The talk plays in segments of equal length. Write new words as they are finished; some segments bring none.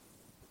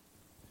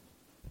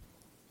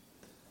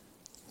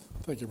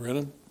Thank you,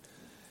 Brennan.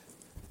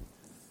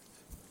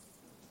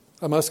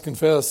 I must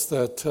confess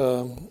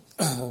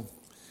that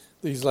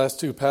these last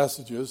two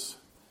passages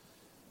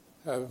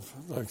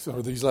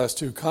these last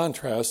two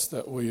contrasts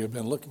that we have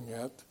been looking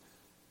at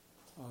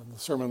on the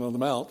Sermon on the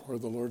Mount, where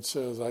the Lord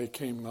says, I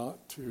came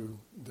not to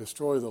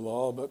destroy the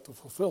law, but to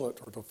fulfill it,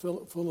 or to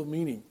fill it full of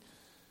meaning.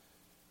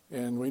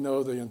 And we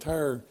know the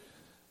entire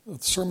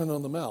Sermon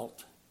on the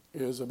Mount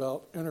is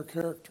about inner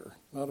character,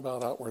 not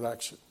about outward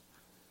action.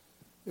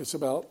 It's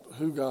about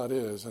who God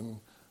is and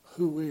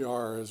who we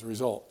are as a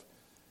result.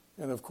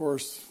 And of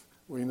course,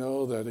 we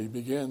know that he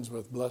begins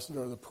with, blessed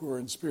are the poor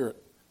in spirit.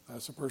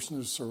 That's a person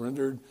who's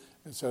surrendered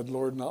and said,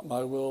 Lord, not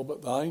my will,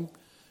 but thine.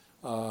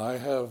 I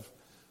have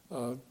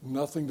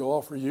nothing to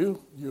offer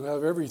you. You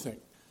have everything.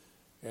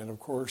 And of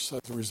course,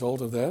 as a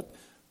result of that,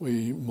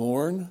 we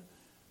mourn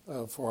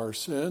for our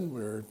sin.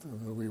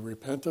 We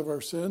repent of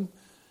our sin.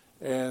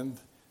 And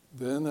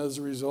then as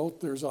a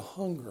result, there's a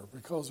hunger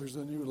because there's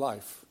a new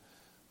life.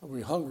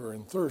 We hunger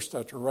and thirst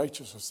after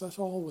righteousness. That's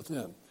all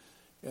within.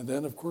 And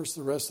then, of course,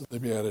 the rest of the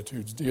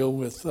Beatitudes deal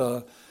with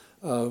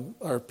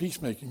our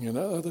peacemaking and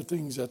other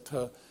things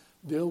that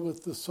deal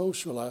with the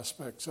social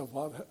aspects of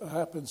what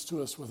happens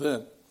to us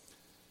within.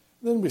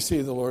 Then we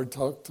see the Lord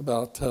talked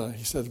about,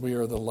 he said, we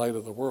are the light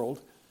of the world.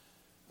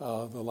 The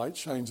light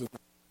shines in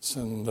us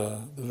and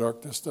the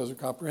darkness doesn't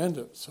comprehend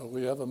it. So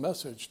we have a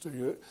message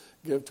to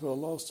give to a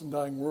lost and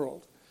dying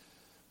world.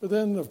 But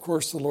then, of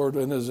course, the Lord,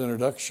 in his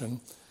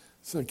introduction,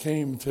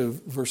 came to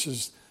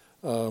verses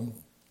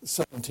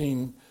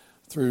 17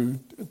 through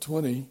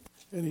 20,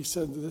 and he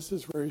said, this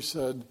is where he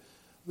said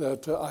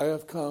that I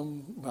have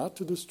come not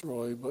to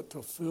destroy, but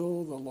to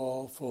fill the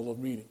law full of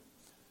meaning.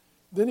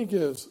 Then he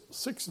gives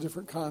 6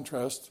 different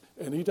contrasts,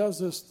 and he does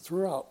this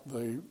throughout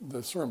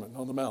the Sermon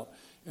on the Mount.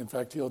 In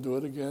fact, he'll do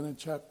it again in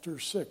chapter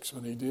 6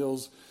 when he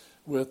deals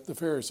with the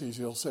Pharisees.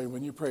 He'll say,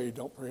 when you pray,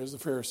 don't pray as the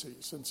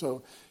Pharisees. And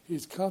so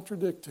he's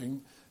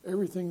contradicting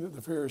everything that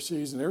the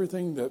Pharisees and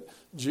everything that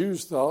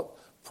Jews thought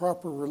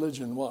proper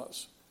religion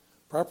was.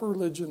 Proper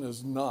religion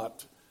is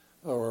not,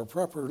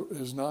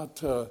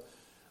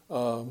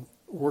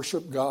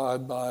 worship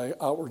God by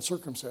outward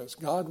circumstance.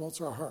 God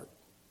wants our heart.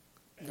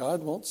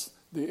 God wants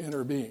the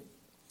inner being.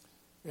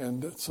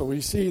 And so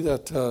we see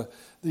that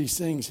these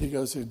things, he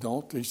goes,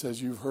 he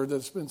says, you've heard that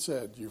it's been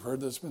said. You've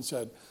heard that it's been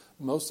said.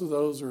 Most of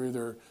those are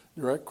either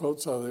direct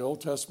quotes out of the Old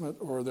Testament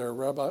or their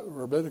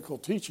rabbinical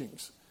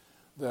teachings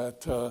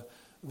that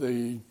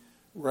the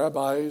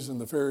rabbis and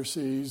the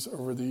Pharisees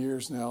over the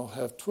years now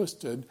have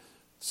twisted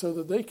so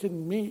that they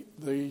can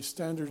meet the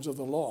standards of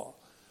the law.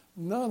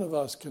 None of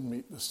us can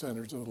meet the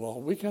standards of the law.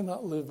 We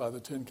cannot live by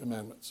the 10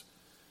 Commandments.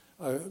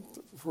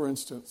 For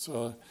instance,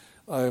 I'll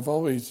ask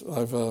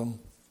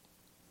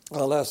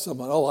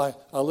someone,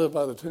 I live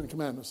by the 10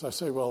 Commandments. I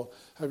say, well,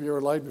 have you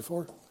ever lied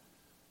before?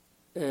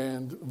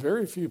 And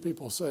very few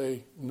people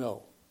say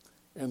no.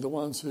 And the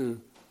ones who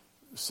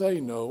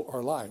say no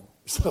are lying.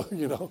 So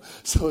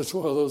it's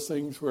one of those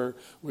things where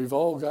we've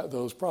all got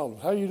those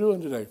problems. How are you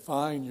doing today?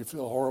 Fine. You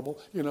feel horrible.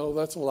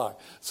 That's a lie.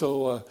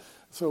 So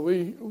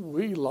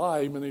we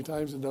lie many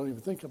times and don't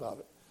even think about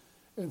it.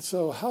 And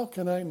so how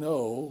can I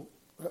know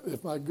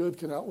if my good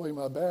can outweigh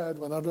my bad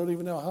when I don't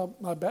even know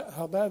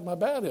how bad my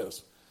bad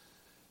is?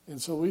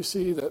 And so we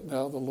see that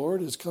now the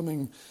Lord is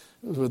coming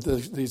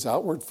with these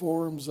outward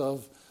forms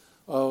of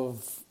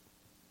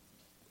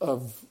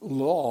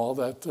law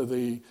that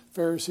the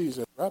Pharisees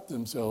had wrapped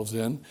themselves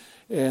in,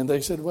 and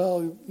they said,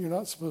 well, you're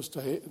not supposed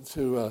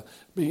to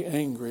be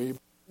angry.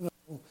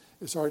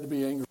 It's hard to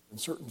be angry in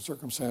certain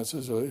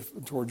circumstances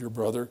toward your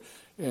brother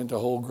and to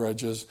hold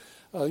grudges.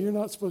 You're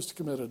not supposed to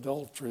commit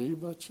adultery,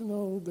 but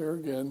there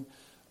again,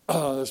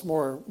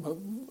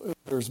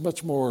 there's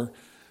much more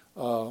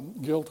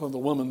guilt on the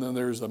woman than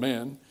there is the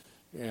man.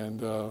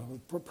 And a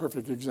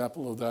perfect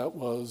example of that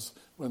was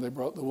when they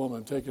brought the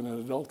woman taken in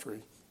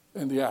adultery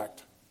in the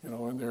act. And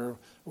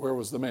where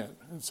was the man?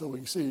 And so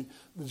we see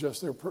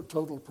just their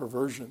total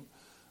perversion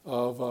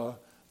of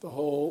the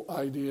whole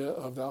idea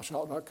of thou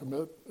shalt not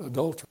commit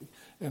adultery,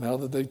 and how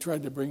that they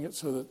tried to bring it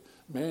so that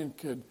man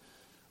could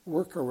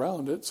work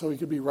around it so he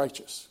could be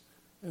righteous.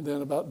 And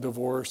then about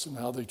divorce and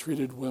how they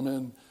treated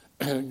women,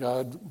 and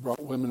God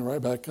brought women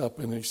right back up,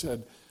 and he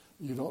said,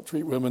 you don't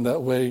treat women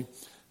that way.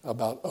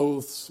 About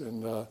oaths,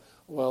 and I'm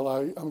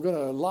going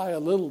to lie a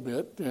little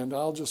bit, and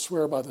I'll just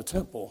swear by the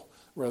temple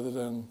rather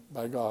than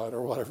by God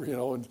or whatever,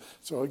 And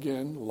so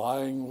again,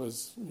 lying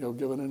was,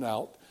 given an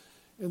out.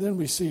 And then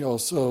we see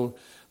also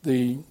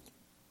the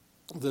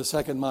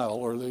second mile,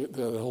 or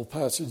the whole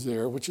passage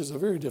there, which is a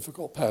very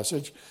difficult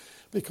passage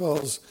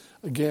because,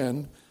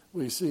 again,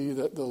 we see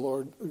that the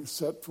Lord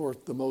set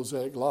forth the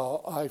Mosaic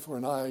law, eye for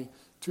an eye,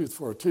 tooth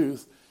for a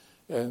tooth.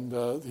 And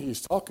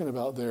he's talking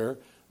about there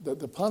that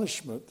the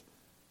punishment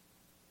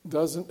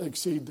doesn't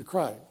exceed the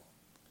crime.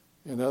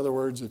 In other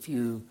words, if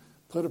you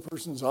put a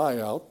person's eye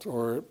out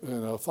or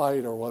in a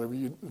fight or whatever,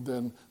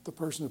 then the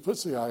person who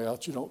puts the eye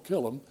out, you don't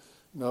kill them.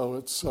 No,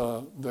 it's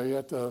they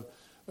have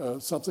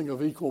something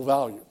of equal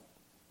value.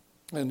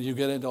 And you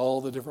get into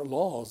all the different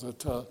laws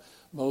that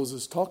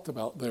Moses talked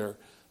about there,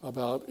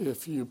 about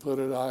if you put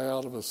an eye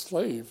out of a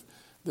slave,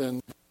 then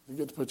you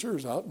get to put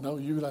yours out. No,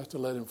 you have to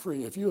let him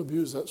free. If you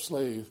abuse that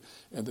slave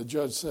and the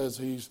judge says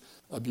he's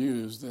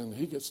abused, then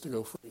he gets to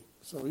go free.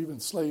 So even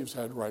slaves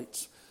had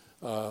rights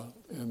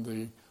in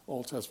the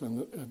Old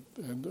Testament.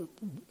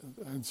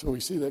 And so we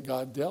see that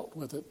God dealt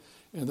with it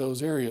in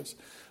those areas.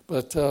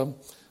 But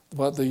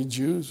what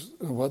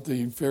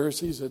the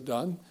Pharisees had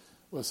done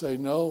was say,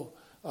 no,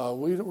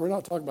 we're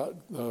not talking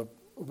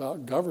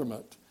about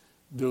government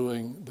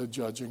doing the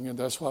judging, and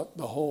that's what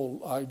the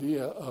whole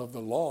idea of the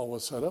law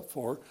was set up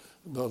for.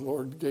 The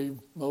Lord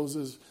gave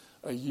Moses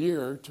a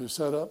year to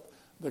set up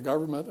the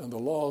government and the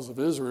laws of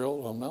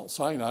Israel on Mount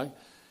Sinai,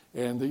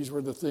 and these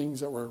were the things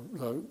that were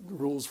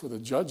rules for the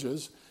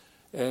judges,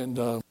 and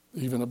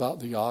even about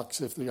the ox,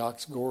 if the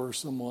ox gores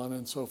someone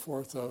and so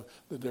forth,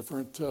 the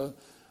different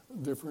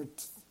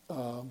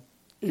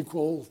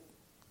equal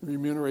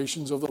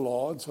remunerations of the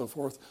law and so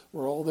forth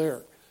were all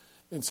there.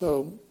 And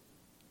so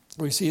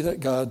we see that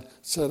God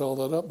set all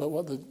that up, but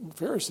what the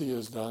Pharisee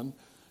has done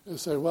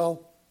is say,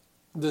 well,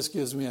 this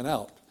gives me an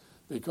out,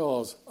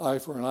 because eye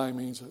for an eye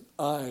means that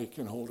I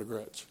can hold a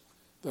grudge,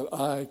 that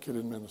I can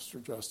administer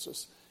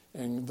justice.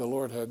 And the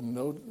Lord had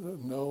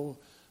no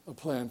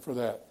plan for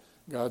that.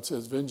 God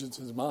says, vengeance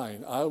is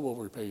mine, I will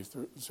repay,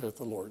 saith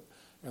the Lord.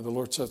 And the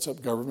Lord sets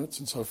up governments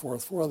and so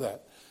forth for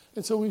that.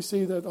 And so we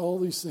see that all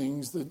these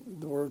things that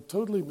were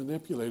totally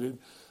manipulated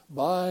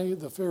by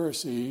the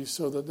Pharisees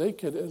so that they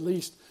could at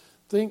least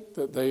think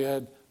that they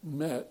had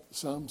met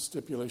some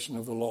stipulation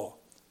of the law,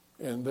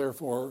 and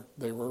therefore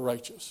they were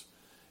righteous.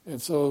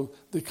 And so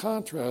the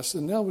contrast,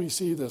 and now we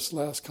see this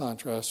last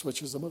contrast,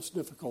 which is the most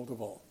difficult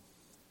of all,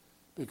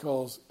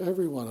 because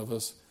every one of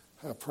us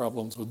have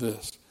problems with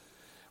this,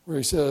 where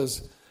he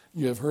says,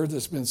 you have heard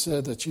this been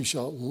said that you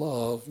shall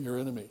love your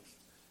enemies.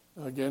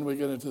 Again, we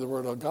get into the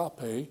word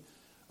agape,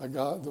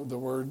 the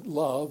word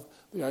love,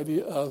 the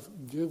idea of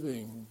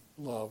giving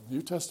love.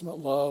 New Testament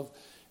love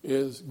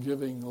is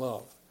giving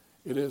love.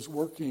 It is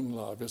working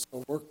love. It's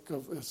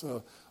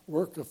a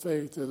work of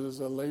faith. It is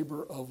a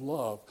labor of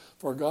love.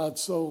 For God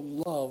so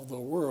loved the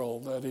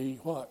world that he,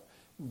 what?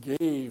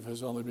 Gave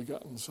his only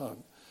begotten Son.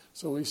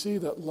 So we see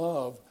that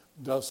love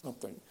does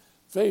something.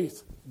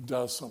 Faith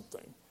does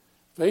something.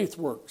 Faith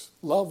works.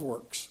 Love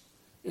works.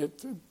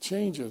 It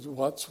changes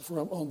what's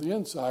from on the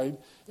inside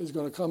is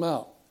going to come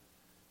out.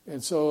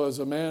 And so as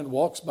a man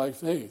walks by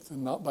faith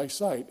and not by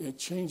sight, it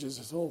changes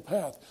his whole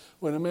path.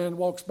 When a man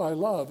walks by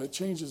love, it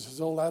changes his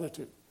whole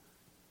attitude.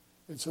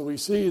 And so we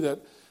see that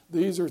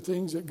these are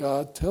things that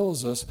God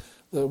tells us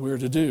that we're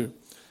to do.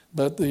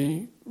 But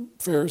the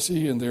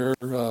Pharisee in their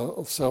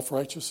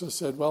self-righteousness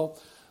said, well,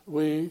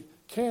 we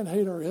can't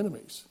hate our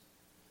enemies,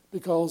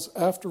 because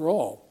after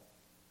all,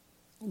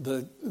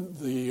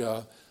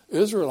 the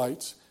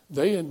Israelites,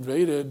 they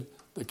invaded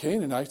the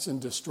Canaanites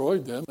and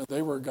destroyed them, and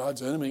they were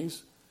God's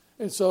enemies.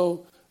 And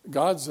so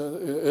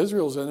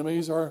Israel's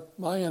enemies are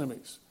my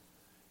enemies.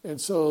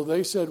 And so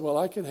they said, well,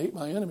 I can hate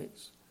my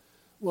enemies.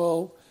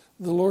 Well,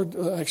 the Lord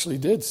actually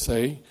did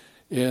say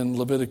in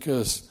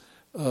Leviticus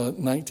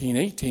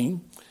 19:18,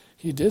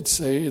 he did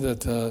say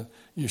that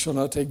you shall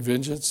not take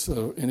vengeance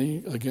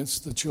any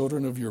against the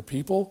children of your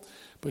people,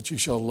 but you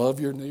shall love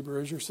your neighbor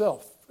as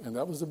yourself. And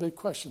that was the big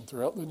question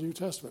throughout the New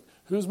Testament.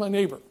 Who's my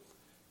neighbor?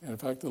 And in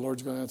fact, the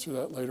Lord's going to answer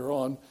that later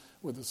on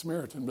with the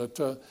Samaritan.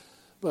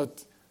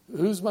 But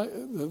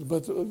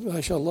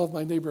I shall love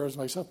my neighbor as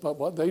myself. But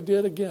what they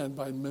did again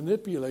by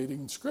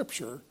manipulating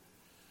Scripture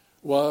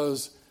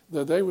was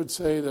that they would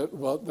say that,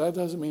 well, that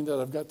doesn't mean that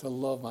I've got to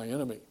love my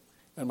enemy.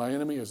 And my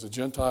enemy is a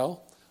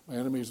Gentile. My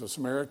enemy is a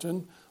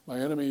Samaritan. My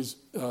enemy is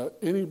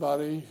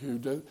anybody who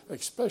did,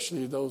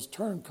 especially those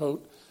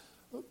turncoat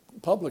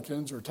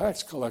publicans or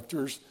tax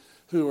collectors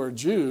who are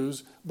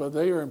Jews, but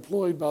they are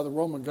employed by the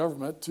Roman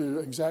government to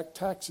exact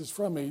taxes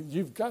from me.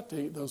 You've got to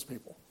hate those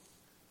people.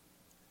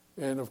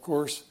 And of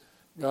course,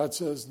 God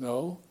says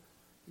no.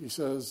 He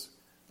says,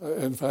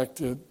 in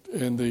fact,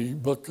 in the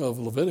book of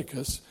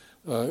Leviticus,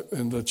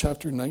 in the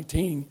chapter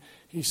 19,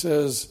 he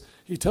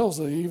tells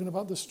them even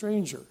about the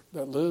stranger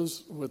that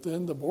lives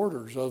within the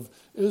borders of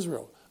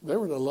Israel. They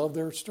were to love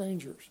their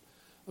strangers,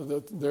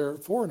 their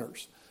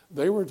foreigners.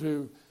 They were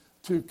to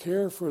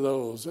care for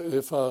those.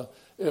 If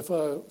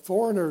a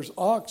foreigner's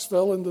ox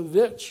fell into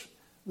the ditch,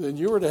 then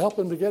you were to help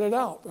him to get it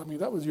out. I mean,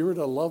 you were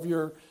to love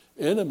your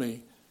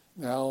enemy.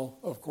 Now,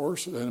 of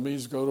course,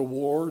 enemies go to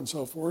war and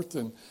so forth,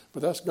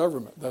 but that's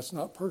government. That's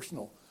not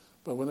personal.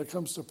 But when it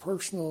comes to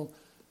personal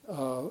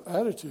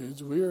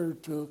attitudes, we are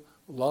to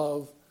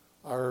love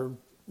our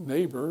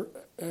neighbor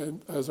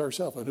and as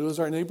ourselves. And who is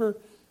our neighbor?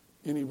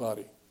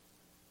 Anybody.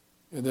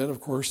 And then,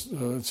 of course,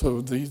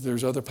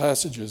 there's other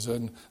passages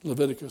in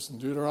Leviticus and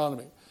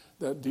Deuteronomy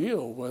that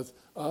deal with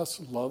us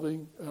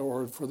loving,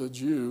 or for the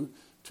Jew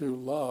to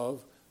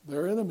love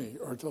their enemy,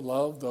 or to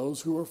love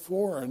those who are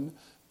foreign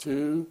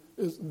to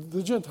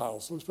the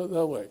Gentiles. Let's put it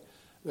that way.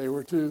 They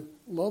were to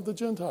love the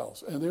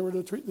Gentiles, and they were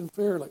to treat them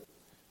fairly.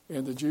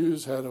 And the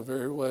Jews had a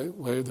very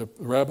way the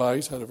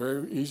rabbis had a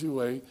very easy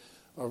way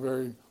our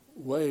very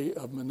way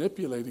of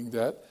manipulating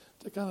that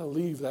to kind of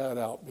leave that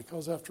out,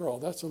 because after all,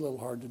 that's a little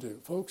hard to do.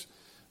 Folks,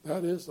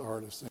 that is the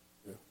hardest thing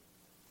to do.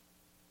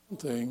 One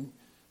thing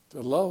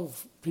to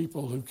love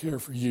people who care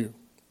for you,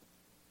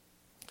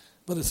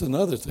 but it's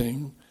another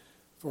thing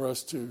for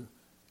us to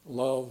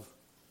love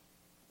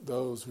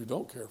those who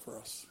don't care for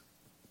us.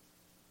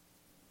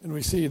 And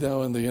we see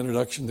now in the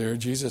introduction there,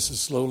 Jesus is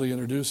slowly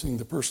introducing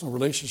the personal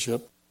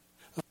relationship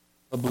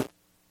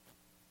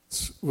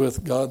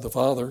with God the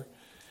Father.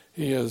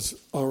 He has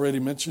already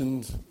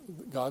mentioned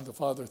God the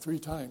Father 3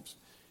 times,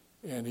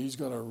 and he's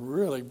going to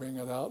really bring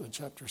it out in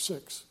chapter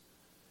 6.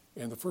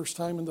 And the first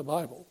time in the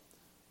Bible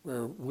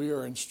where we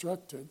are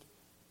instructed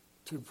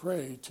to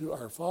pray to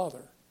our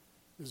Father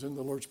is in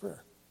the Lord's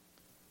Prayer.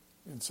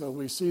 And so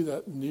we see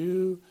that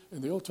new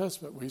in the Old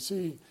Testament. We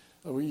see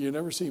you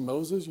never see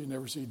Moses, you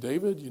never see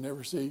David, you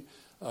never see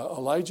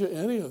Elijah,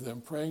 any of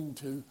them praying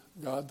to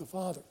God the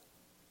Father.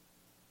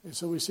 And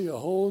so we see a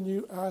whole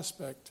new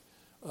aspect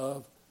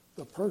of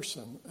the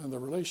person and the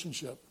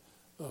relationship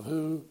of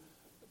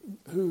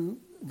who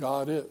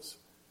God is.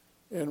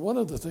 And one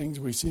of the things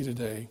we see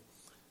today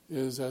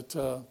is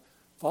that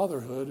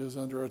fatherhood is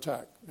under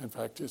attack. In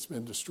fact, it's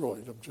been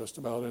destroyed just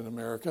about in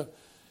America.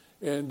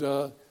 And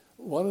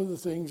one of the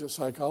things that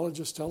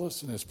psychologists tell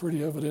us, and it's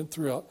pretty evident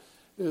throughout,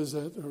 is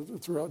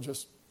that throughout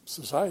just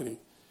society,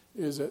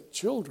 is that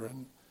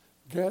children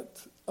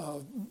get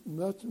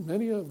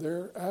many of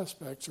their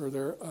aspects, or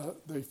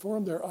they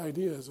form their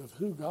ideas of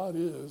who God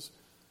is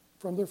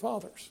from their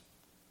fathers.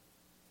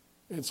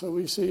 And so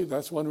we see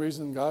that's one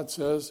reason God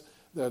says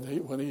that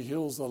when he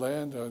heals the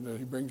land, and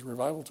he brings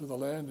revival to the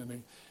land,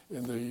 and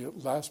in the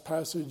last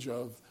passage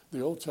of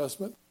the Old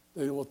Testament,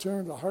 they will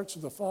turn the hearts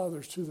of the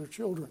fathers to their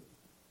children.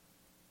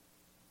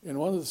 And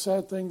one of the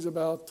sad things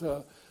about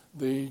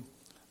the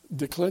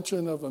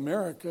declension of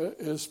America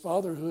is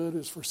fatherhood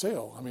is for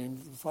sale. I mean,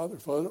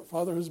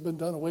 father has been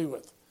done away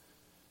with.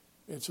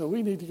 And so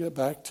we need to get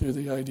back to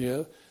the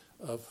idea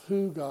of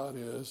who God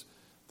is,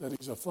 that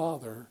he's a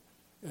father,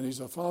 and he's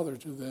a father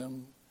to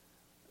them,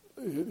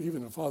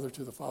 even a father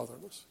to the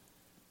fatherless.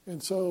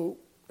 And so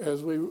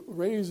as we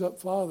raise up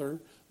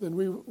father,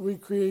 then we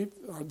create,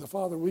 or the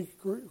father, we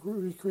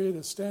create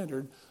a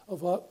standard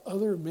of what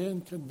other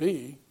men can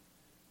be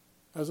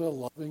as a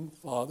loving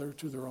father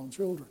to their own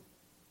children.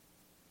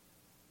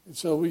 And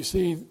so we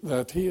see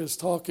that he is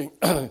talking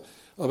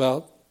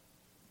about,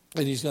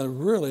 and he's going to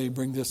really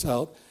bring this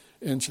out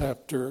in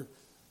chapter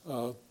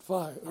 5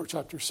 or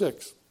chapter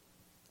 6.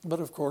 But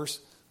of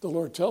course, the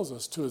Lord tells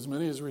us, to as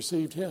many as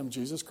received him,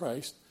 Jesus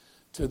Christ,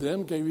 to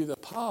them gave he the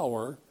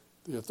power,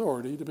 the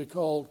authority to be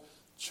called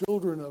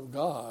children of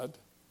God,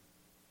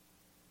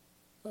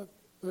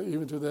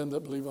 even to them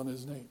that believe on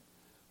his name.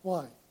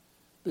 Why?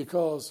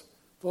 Because,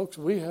 folks,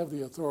 we have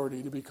the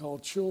authority to be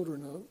called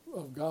children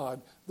of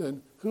God.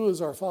 Then who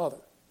is our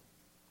Father?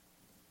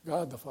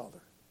 God the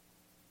Father.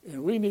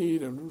 And we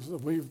need, and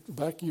we've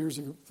back years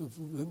ago,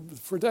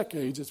 for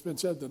decades, it's been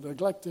said the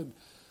neglected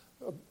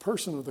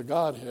person of the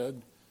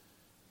Godhead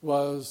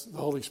was the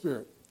Holy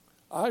Spirit.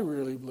 I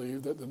really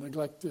believe that the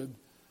neglected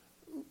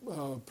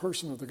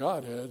person of the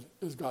Godhead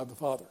is God the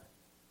Father,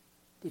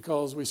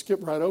 because we skip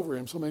right over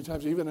him so many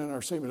times. Even in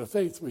our statement of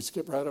faith, we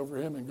skip right over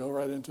him and go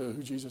right into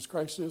who Jesus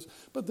Christ is.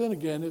 But then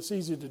again, it's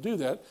easy to do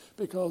that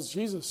because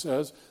Jesus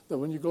says that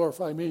when you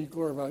glorify me,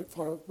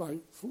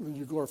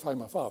 you glorify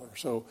my Father.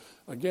 So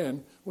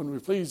again, when we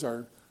please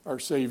our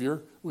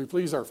Savior, we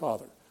please our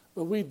Father.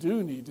 But we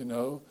do need to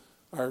know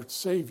our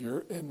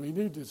Savior, and we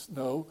need to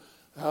know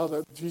how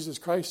that Jesus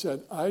Christ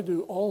said, I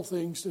do all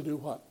things to do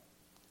what?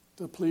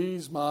 To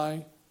please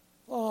my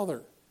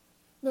Father.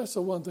 And that's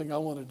the one thing I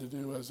wanted to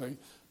do as a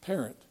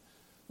parent,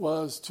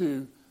 was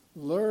to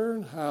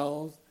learn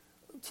how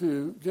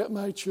to get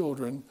my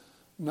children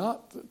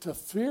not to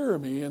fear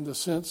me in the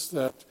sense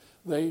that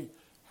they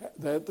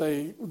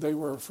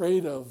were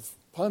afraid of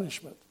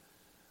punishment,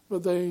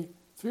 but they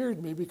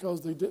feared me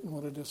because they didn't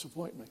want to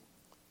disappoint me,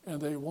 and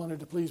they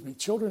wanted to please me.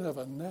 Children have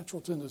a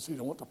natural tendency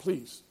to want to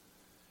please.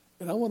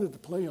 And I wanted to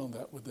play on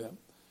that with them,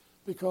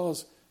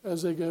 because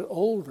as they get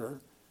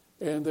older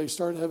and they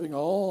start having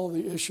all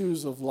the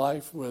issues of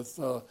life with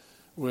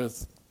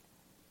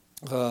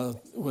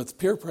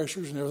peer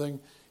pressures and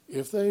everything,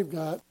 if they've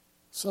got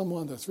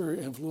someone that's very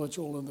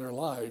influential in their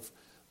life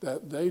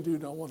that they do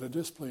not want to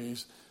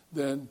displease,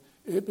 then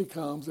it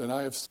becomes, and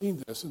I have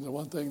seen this, and the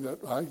one thing that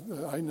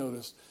I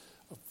noticed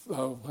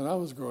when I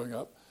was growing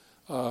up,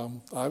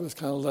 I was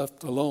kind of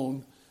left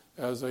alone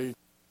as a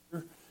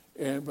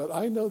but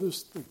I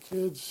noticed the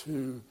kids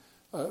who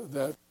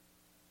that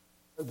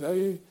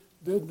they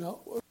did not,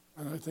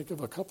 and I think of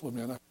a couple of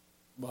men, I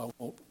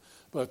won't,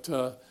 but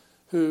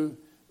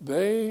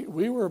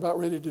we were about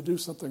ready to do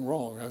something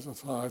wrong. I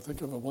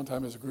think of one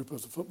time as a group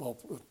of football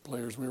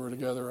players, we were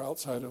together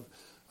outside of,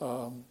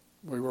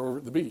 we were over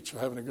at the beach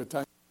having a good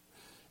time,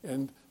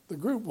 and the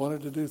group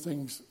wanted to do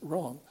things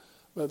wrong,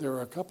 but there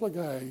were a couple of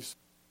guys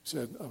who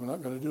said, I'm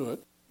not going to do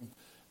it.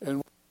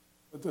 And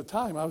at the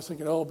time, I was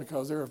thinking,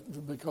 because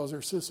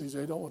they're sissies,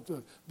 they don't want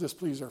to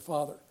displease their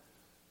father.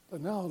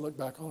 But now I look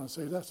back on it and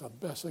say, that's the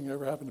best thing that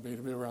ever happened to me,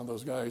 to be around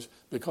those guys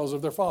because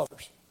of their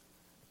fathers.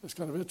 It's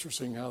kind of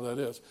interesting how that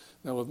is.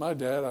 Now, with my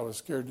dad, I was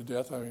scared to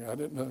death. I mean, I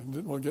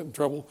didn't want to get in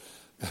trouble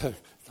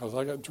because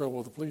I got in trouble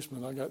with the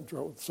policeman. I got in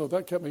trouble. So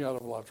that kept me out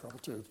of a lot of trouble,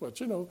 too. But,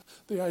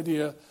 the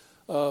idea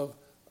of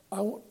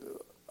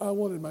I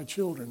wanted my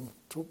children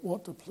to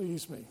want to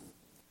please me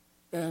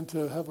and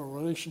to have a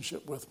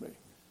relationship with me.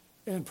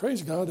 And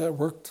praise God, that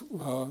worked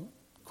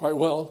quite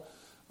well.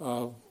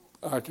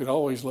 I could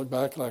always look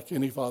back like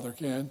any father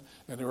can,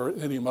 or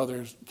any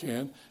mother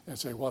can, and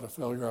say, what a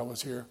failure I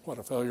was here, what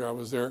a failure I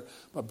was there.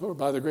 But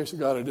by the grace of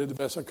God, I did the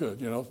best I could,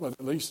 but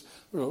at least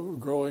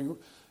growing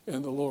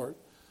in the Lord.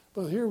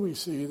 But here we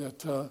see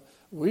that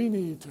we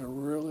need to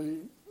really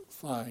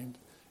find,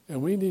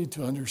 and we need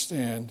to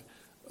understand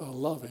a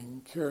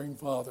loving, caring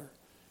Father,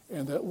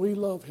 and that we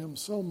love him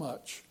so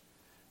much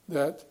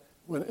that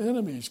when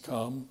enemies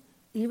come,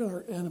 even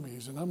our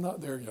enemies, and I'm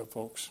not there yet,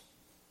 folks.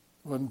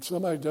 When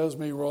somebody does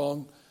me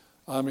wrong,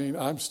 I mean,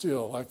 I'm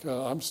still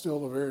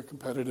a very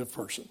competitive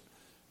person.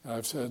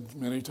 I've said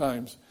many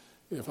times,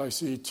 if I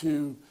see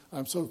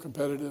I'm so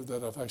competitive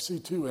that if I see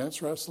two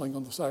ants wrestling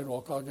on the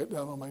sidewalk, I'll get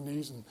down on my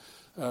knees and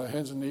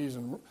hands and knees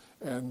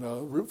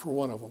and root for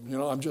one of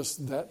them. I'm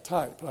just that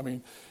type. I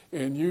mean,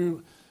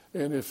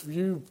 and if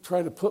you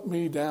try to put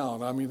me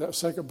down, I mean, that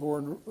second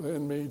born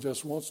in me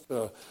just wants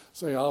to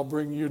say, I'll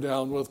bring you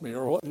down with me,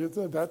 or what?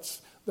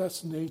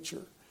 That's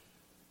nature.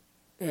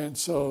 And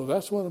so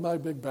that's one of my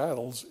big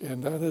battles,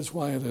 and that is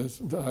why it is,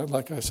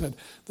 like I said,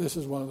 this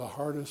is one of the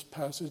hardest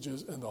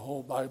passages in the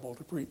whole Bible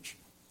to preach.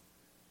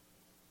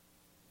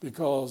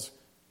 Because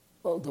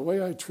the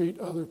way I treat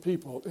other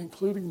people,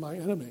 including my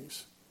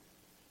enemies,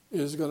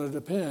 is going to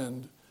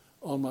depend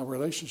on my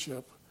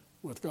relationship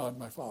with God,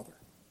 my Father.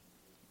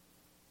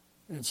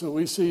 And so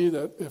we see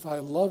that if I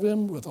love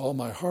him with all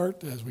my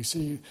heart, as we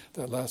see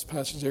that last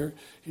passage there,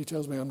 he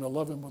tells me I'm to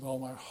love him with all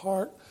my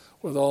heart,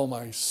 with all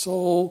my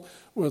soul,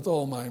 with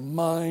all my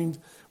mind,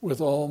 with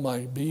all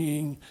my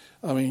being.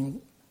 I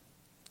mean,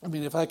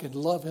 if I could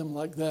love him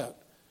like that,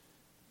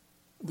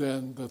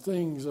 then the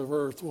things of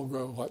earth will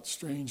grow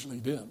strangely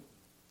dim.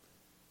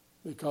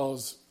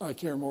 Because I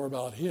care more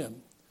about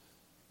him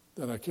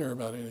than I care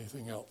about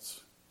anything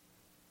else.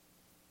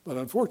 But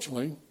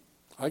unfortunately,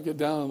 I get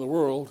down in the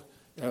world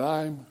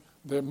and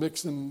they're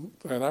mixing,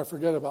 and I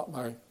forget about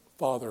my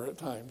Father at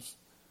times.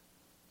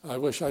 I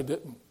wish I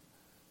didn't.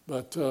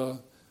 But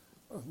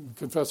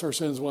confess our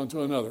sins one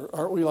to another.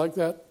 Aren't we like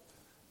that?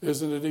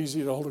 Isn't it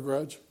easy to hold a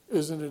grudge?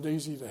 Isn't it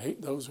easy to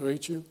hate those who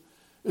hate you?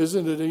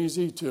 Isn't it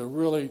easy to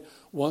really,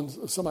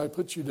 somebody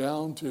puts you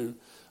down to,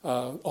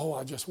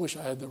 I just wish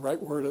I had the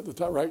right word at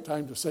the right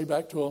time to say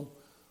back to them,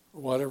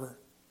 or whatever.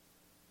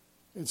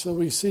 And so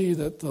we see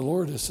that the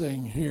Lord is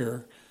saying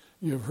here,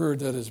 you've heard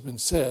that has been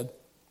said,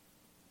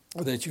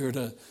 that you're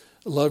to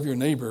love your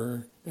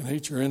neighbor and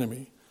hate your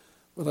enemy.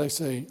 But I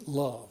say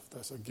love.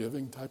 That's a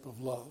giving type of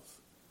love.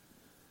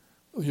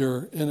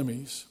 Your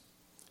enemies.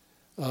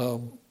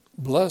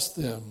 Bless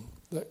them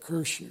that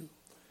curse you.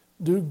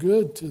 Do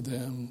good to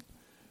them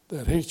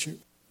that hate you.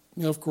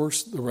 Now, of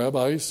course, the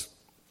rabbis,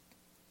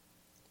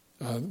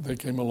 they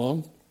came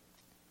along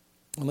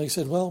and they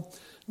said, well,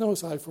 no,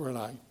 it's eye for an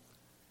eye.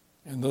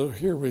 And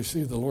here we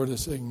see the Lord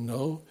is saying,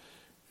 no,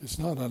 it's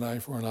not an eye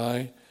for an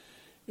eye.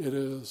 It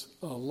is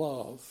a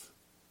love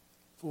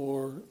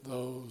for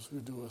those who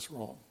do us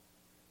wrong.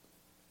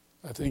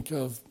 I think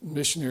of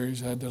missionaries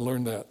had to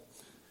learn that.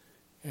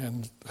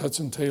 And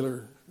Hudson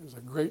Taylor is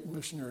a great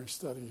missionary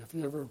study. If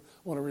you ever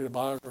want to read a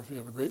biography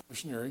of a great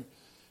missionary,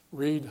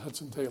 read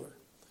Hudson Taylor.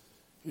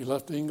 He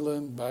left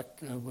England back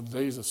in the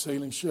days of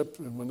sailing ships,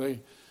 and when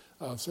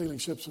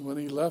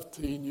he left,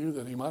 he knew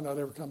that he might not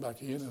ever come back.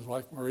 He and his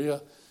wife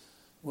Maria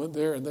went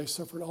there, and they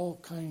suffered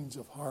all kinds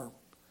of harm.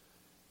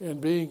 And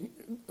being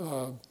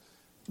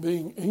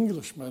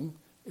Englishmen,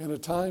 in a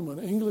time when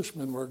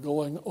Englishmen were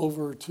going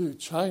over to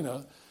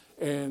China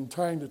and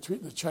trying to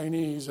treat the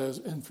Chinese as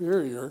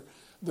inferior,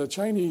 the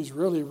Chinese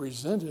really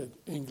resented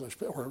English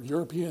or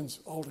Europeans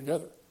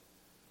altogether.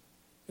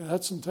 And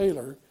Hudson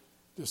Taylor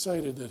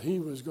decided that he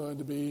was going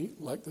to be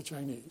like the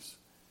Chinese.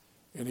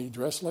 And he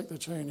dressed like the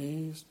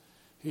Chinese.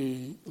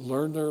 He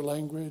learned their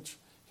language.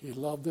 He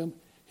loved them.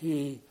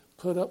 He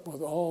put up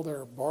with all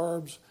their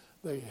barbs.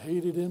 They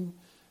hated him,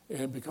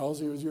 and because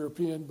he was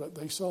European, but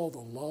they saw the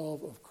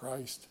love of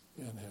Christ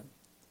in him.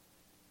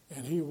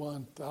 And he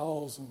won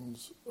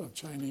thousands of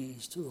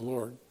Chinese to the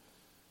Lord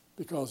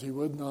because he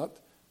would not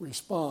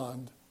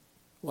respond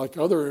like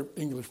other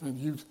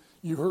Englishmen.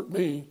 You hurt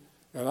me,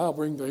 and I'll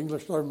bring the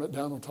English government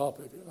down on top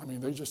of you. I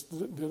mean, they just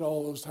did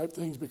all those type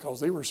things because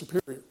they were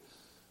superior.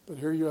 But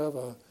here you have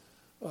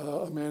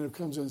a man who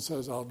comes in and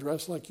says, I'll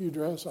dress like you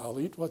dress, I'll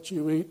eat what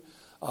you eat,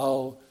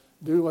 I'll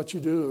do what you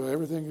do,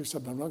 everything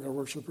except I'm not going to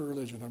worship a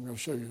religion. I'm going to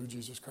show you who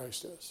Jesus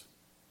Christ is.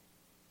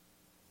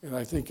 And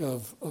I think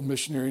of a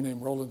missionary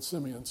named Roland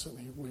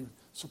Simeonson. We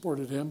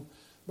supported him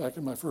back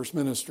in my first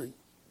ministry.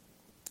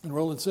 And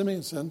Roland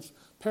Simeonson's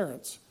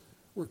parents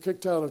were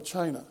kicked out of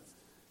China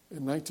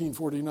in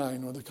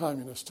 1949 when the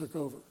communists took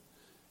over.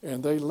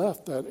 And they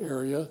left that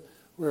area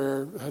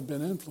where it had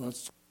been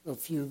influenced a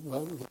few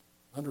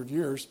 100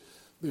 years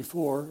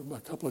before, a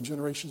couple of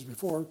generations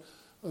before,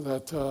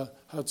 that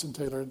Hudson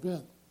Taylor had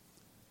been.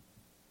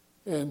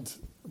 And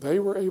they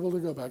were able to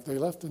go back. They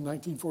left in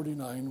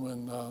 1949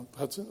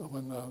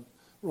 when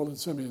Roland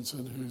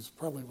Simeonson, who's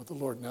probably with the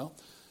Lord now,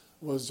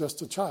 was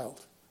just a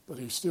child. But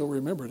he still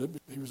remembered it.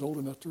 He was old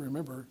enough to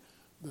remember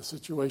the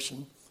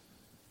situation.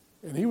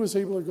 And he was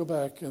able to go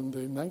back in the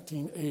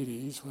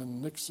 1980s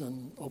when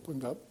Nixon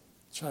opened up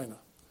China.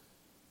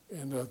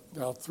 And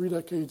now 3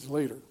 decades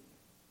later,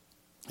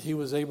 he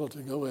was able to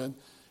go in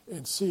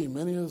and see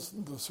many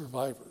of the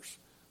survivors.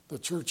 The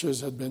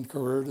churches had been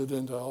converted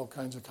into all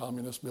kinds of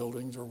communist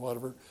buildings or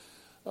whatever.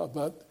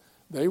 But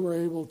they were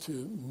able to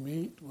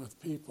meet with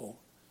people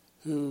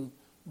who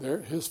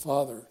his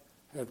father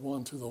had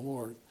won to the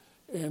Lord.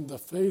 And the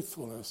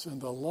faithfulness and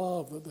the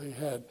love that they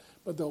had.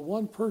 But the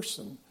one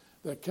person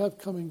that kept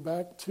coming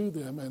back to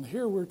them, and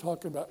here we're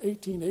talking about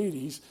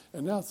 1880s,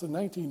 and now it's the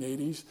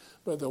 1980s,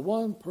 but the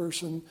one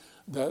person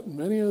that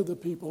many of the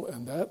people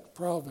in that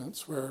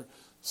province where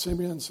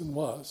Simeonson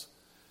was,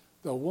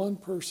 the one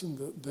person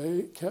that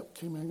they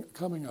kept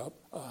coming up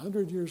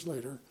 100 years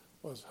later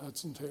was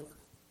Hudson Taylor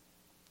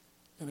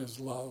and his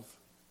love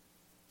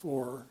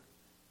for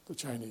the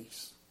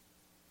Chinese.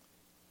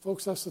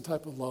 Folks, that's the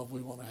type of love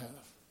we want to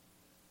have.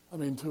 I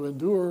mean, to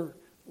endure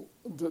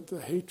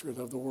the hatred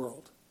of the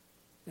world.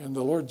 And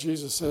the Lord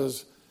Jesus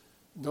says,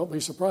 don't be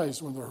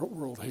surprised when the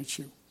world hates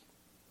you.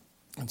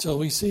 And so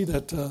we see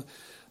that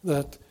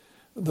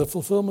the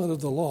fulfillment of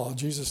the law,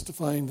 Jesus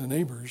defined the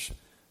neighbors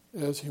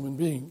as human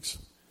beings.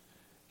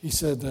 He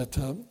said that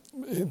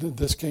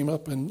this came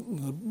up in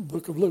the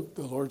book of Luke.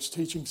 The Lord's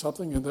teaching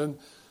something, and then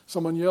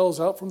someone yells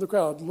out from the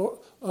crowd,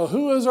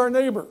 who is our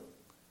neighbor?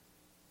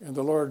 And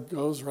the Lord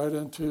goes right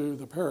into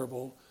the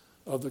parable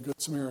of the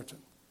Good Samaritan.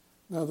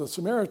 Now, the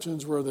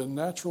Samaritans were the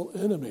natural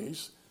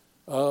enemies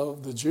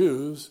of the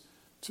Jews.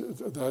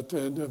 And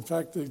in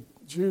fact, the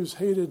Jews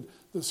hated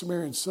the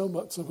Samaritans so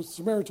much. So the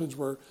Samaritans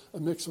were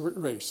a mixed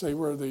race. They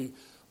were the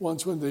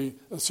ones when the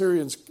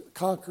Assyrians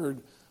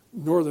conquered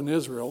northern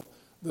Israel.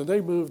 Then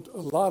they moved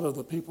a lot of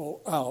the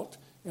people out,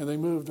 and they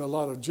moved a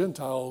lot of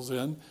Gentiles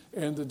in.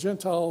 And the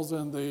Gentiles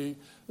and the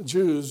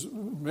Jews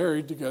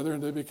married together,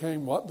 and they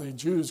became what the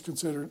Jews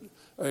considered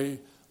a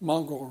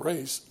Mongol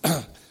race.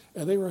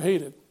 And they were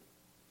hated.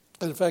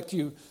 And in fact,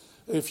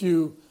 if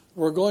you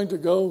were going to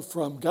go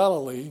from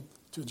Galilee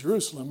to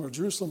Jerusalem or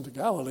Jerusalem to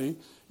Galilee,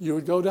 you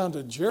would go down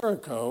to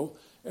Jericho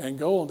and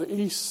go on the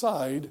east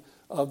side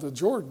of the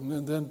Jordan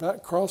and then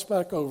cross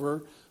back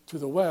over to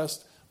the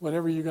west when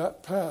you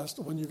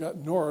got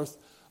north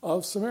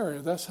of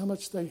Samaria. That's how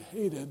much they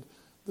hated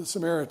the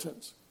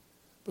Samaritans.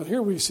 But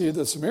here we see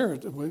the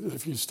Samaritan,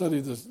 if you study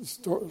the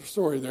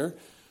story there,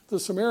 the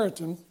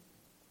Samaritan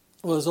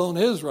was on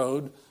his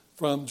road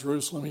from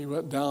Jerusalem. He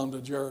went down to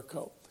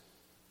Jericho.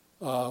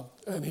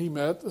 And he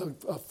met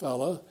a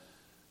fella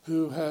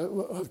who had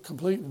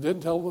didn't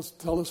tell us,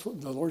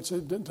 the Lord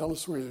said, didn't tell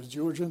us where he was,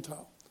 Jew or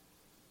Gentile.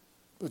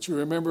 But you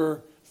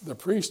remember the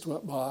priest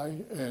went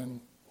by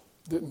and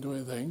didn't do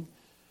anything.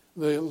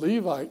 The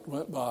Levite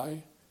went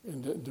by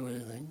and didn't do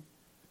anything.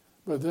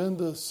 But then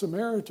the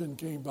Samaritan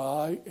came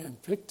by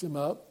and picked him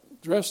up,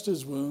 dressed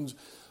his wounds,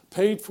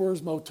 paid for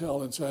his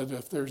motel, and said,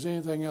 if there's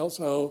anything else,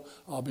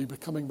 I'll be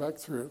coming back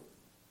through.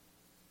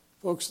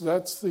 Folks,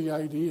 that's the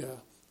idea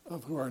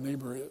of who our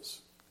neighbor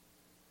is.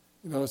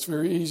 It's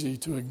very easy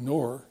to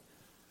ignore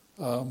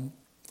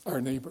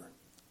our neighbor.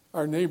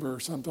 Our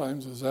neighbor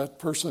sometimes is that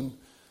person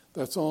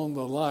that's on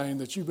the line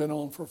that you've been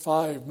on for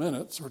 5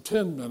 minutes or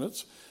 10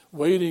 minutes,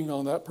 waiting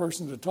on that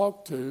person to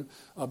talk to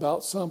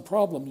about some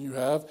problem you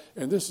have,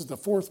 and this is the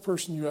 4th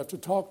person you have to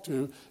talk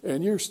to,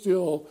 and you're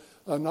still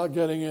not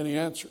getting any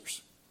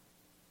answers.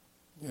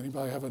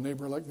 Anybody have a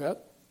neighbor like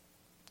that?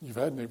 You've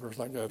had neighbors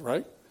like that,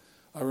 right?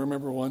 I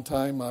remember one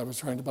time I was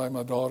trying to buy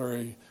my daughter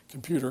a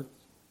computer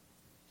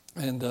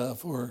and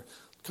for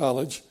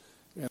college,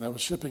 and I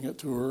was shipping it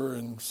to her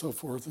and so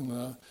forth,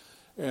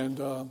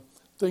 and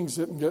things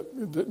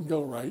didn't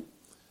go right,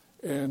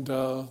 and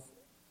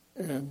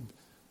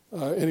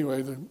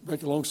anyway, to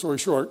make a long story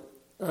short,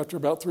 after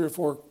about 3 or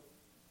 4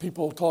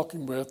 people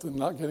talking with and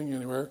not getting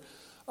anywhere,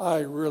 I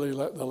really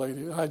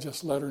I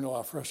just let her know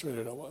how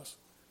frustrated I was.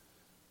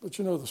 But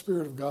the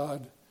Spirit of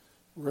God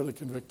really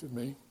convicted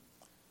me.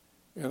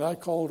 And I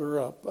called her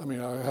up. I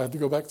had to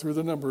go back through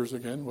the numbers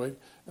again,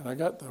 and I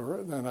got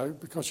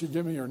because she'd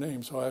give me her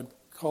name, so I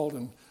called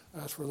and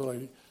asked for the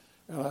lady,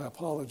 and I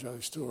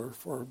apologized to her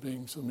for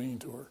being so mean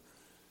to her.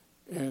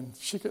 And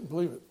she couldn't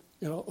believe it.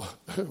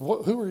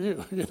 Who are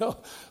you?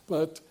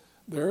 But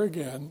there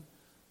again,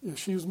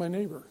 she was my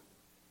neighbor.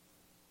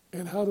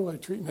 And how do I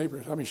treat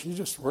neighbors? She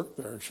just worked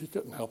there. She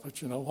couldn't help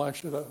it. Why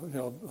should I,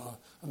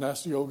 a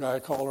nasty old guy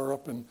call her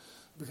up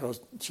because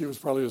she was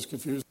probably as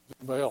confused as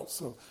anybody else.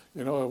 So,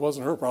 it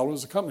wasn't her problem. It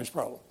was the company's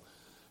problem.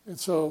 And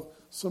so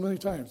many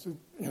times,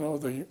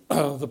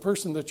 the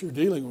person that you're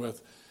dealing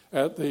with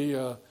at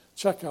the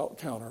checkout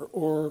counter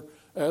or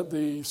at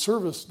the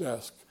service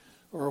desk,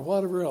 or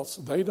whatever else.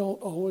 They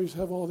don't always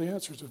have all the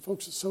answers. And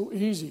folks, it's so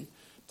easy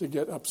to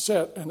get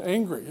upset and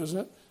angry, isn't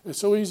it? It's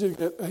so easy to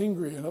get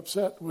angry and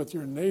upset with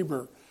your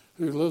neighbor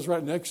who lives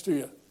right next to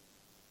you.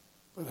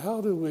 But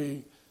how do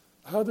we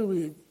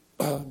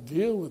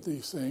deal with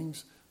these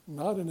things,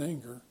 not in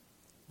anger,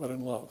 but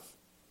in love?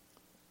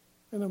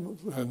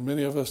 And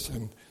many of us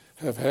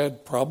have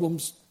had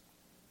problems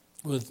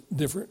with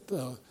different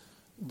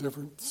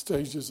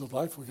stages of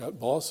life. We got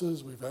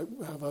bosses,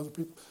 have other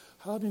people.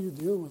 How do you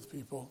deal with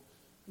people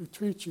who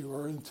treat you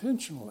or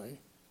intentionally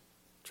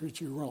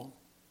treat you wrong?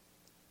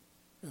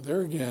 And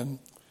there again,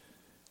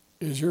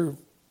 is your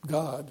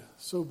God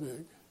so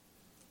big?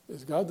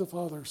 Is God the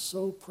Father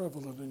so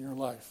prevalent in your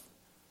life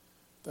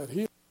that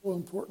He is so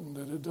important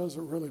that it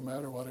doesn't really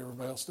matter what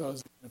everybody else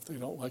does if they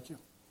don't like you?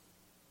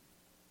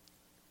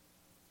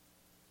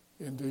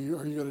 And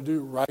are you going to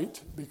do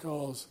right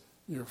because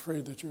you're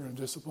afraid that you're going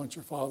to disappoint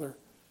your Father,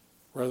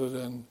 rather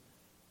than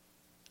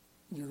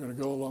you're going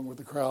to go along with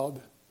the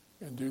crowd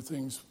and do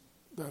things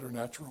that are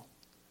natural?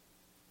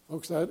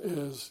 Folks, that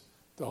is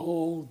the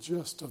whole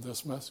gist of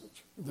this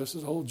message. This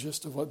is the whole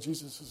gist of what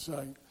Jesus is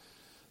saying,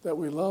 that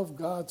we love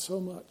God so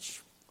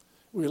much,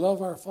 we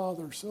love our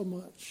Father so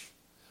much,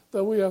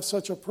 that we have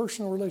such a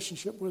personal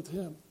relationship with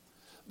Him,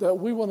 that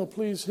we want to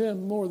please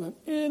Him more than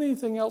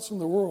anything else in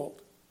the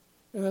world.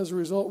 And as a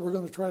result, we're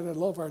going to try to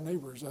love our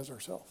neighbors as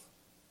ourselves.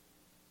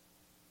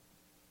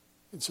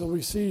 And so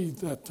we see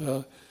that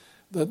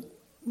the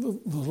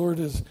Lord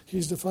He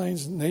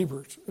defines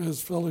neighbors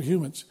as fellow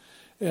humans,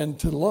 and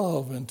to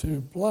love and to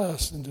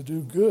bless and to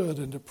do good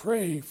and to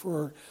pray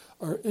for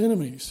our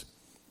enemies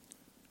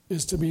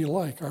is to be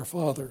like our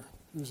Father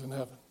who's in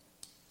heaven.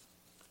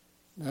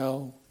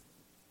 Now,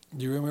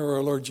 do you remember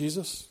our Lord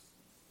Jesus?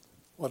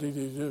 What did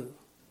He do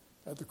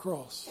at the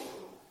cross?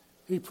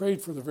 He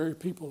prayed for the very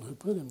people who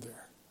put Him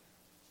there.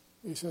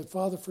 He said,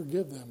 Father,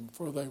 forgive them,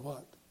 for they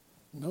what?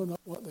 Know not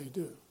what they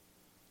do.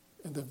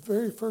 And the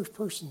very first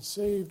person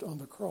saved on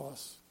the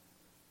cross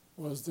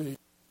was the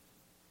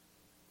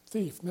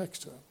thief next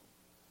to him.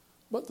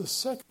 But the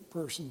second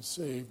person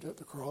saved at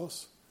the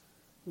cross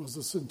was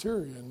the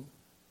centurion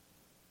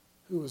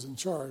who was in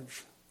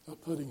charge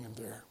of putting him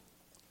there.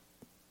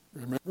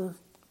 Remember?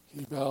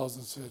 He bows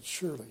and said,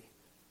 surely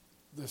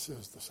this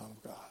is the Son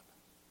of God.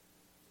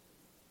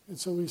 And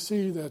so we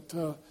see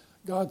that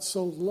God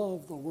so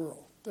loved the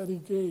world that He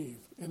gave.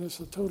 And it's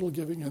a total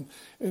giving. And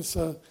it's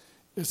a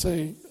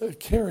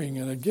caring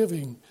and a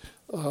giving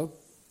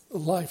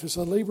life. It's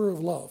a labor of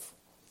love.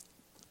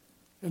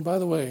 And by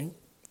the way,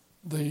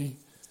 the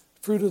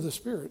fruit of the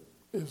Spirit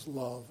is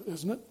love,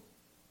 isn't it?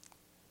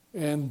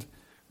 And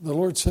the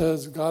Lord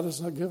says God has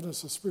not given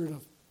us a spirit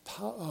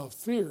of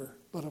fear,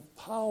 but of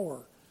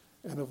power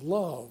and of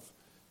love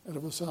and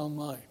of a sound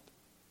mind.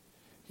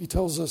 He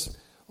tells us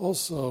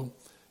also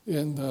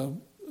in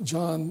 1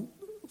 John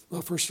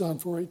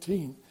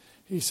 4:18,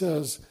 He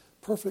says,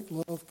 perfect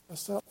love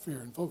casts out fear.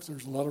 And folks,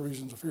 there's a lot of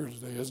reasons to fear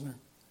today, isn't there?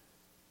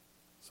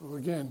 So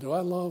again, do I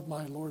love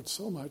my Lord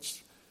so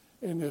much?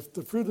 And if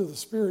the fruit of the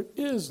Spirit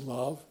is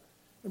love,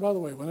 and by the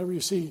way, whenever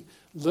you see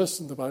lists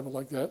in the Bible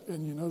like that,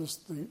 and you notice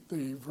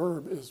the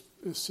verb is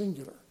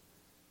singular.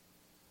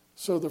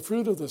 So the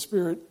fruit of the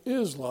Spirit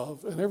is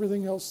love, and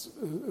everything else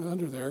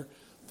under there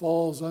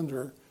falls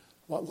under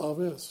what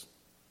love is,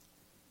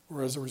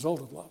 or as a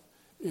result of love.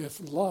 If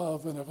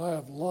I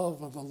have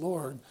love of the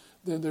Lord,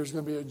 then there's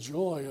going to be a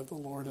joy of the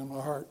Lord in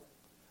my heart.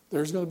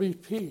 There's going to be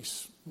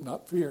peace,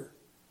 not fear.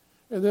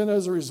 And then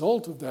as a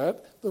result of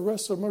that, the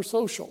rest of them are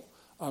social.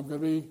 There's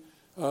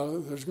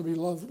going to be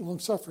long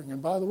suffering.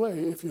 And by the way,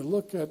 if you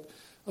look at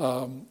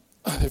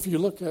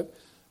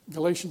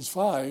Galatians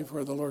 5,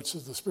 where the Lord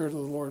says the Spirit of the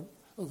Lord,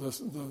 the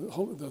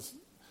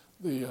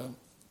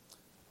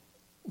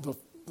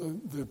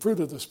fruit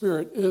of the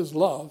Spirit is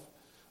love.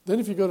 Then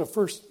if you go to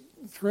 1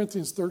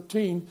 Corinthians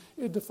 13,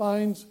 it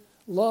defines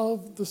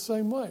love the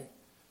same way.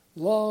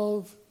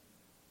 Love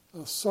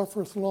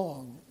suffereth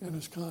long and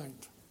is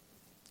kind.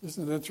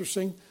 Isn't it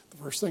interesting? The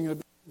first thing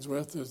it begins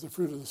with is the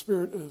fruit of the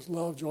Spirit is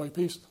love, joy,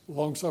 peace,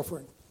 long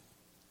suffering.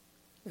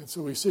 And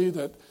so we see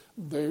that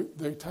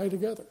they tie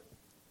together.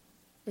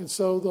 And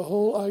so the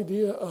whole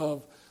idea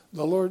of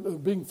the Lord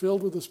of being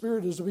filled with the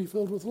Spirit is to be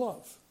filled with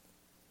love.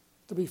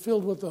 To be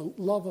filled with the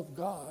love of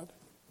God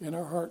in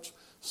our hearts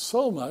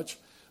so much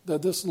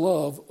that this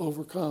love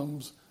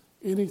overcomes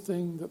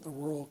anything that the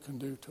world can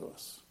do to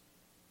us.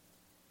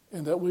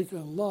 And that we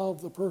can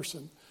love the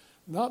person,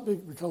 not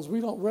because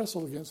we don't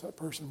wrestle against that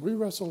person. We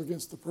wrestle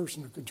against the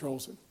person who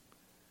controls him.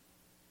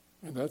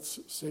 And that's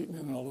Satan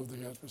and all of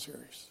the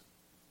adversaries.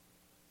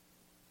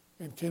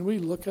 And can we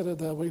look at it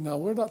that way? Now,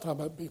 we're not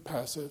talking about be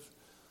passive.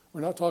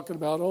 We're not talking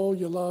about,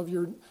 you love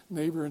your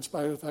neighbor in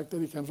spite of the fact that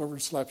he comes over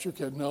and slaps your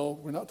kid. No,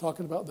 we're not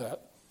talking about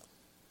that.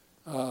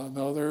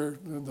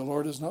 The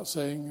Lord is not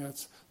saying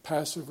that's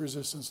passive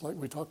resistance like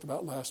we talked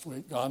about last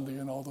week, Gandhi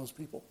and all those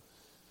people.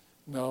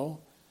 No,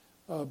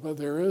 but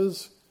there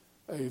is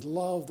a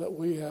love that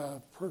we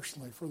have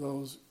personally for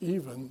those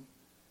even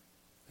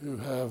who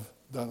have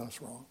done us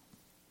wrong.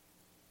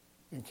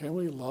 And can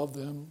we love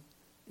them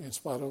in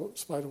spite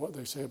of what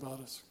they say about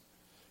us?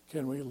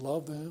 Can we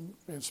love them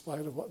in spite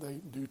of what they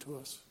do to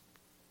us?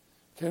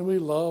 Can we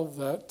love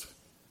that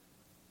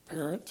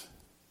parent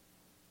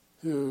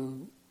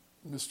who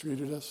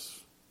mistreated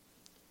us?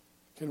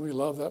 Can we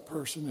love that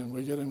person? And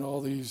we get into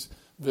all these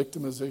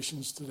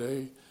victimizations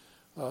today.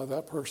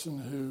 That person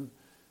who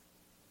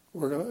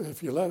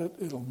if you let it,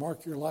 it'll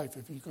mark your life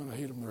if you're going to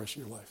hate them the rest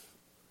of your life.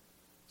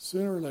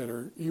 Sooner or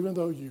later, even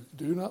though you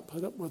do not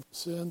put up with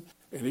sin,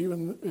 and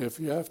even if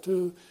you have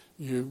to,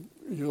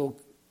 you'll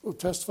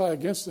testify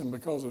against them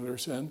because of their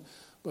sin,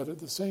 but at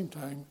the same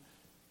time,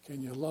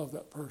 can you love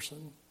that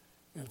person?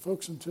 And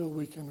folks, until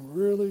we can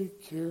really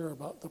care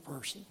about the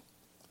person,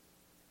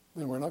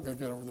 then we're not going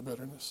to get over the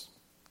bitterness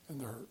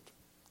and the hurt.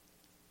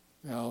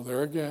 Now,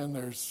 there again,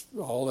 there's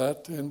all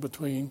that in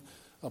between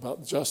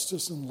about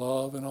justice and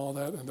love and all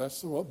that, and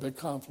that's the big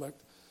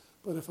conflict.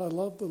 But if I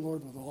love the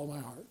Lord with all my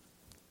heart,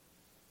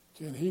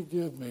 can he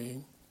give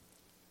me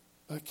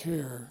a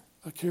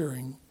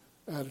caring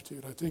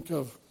attitude? I think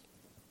of,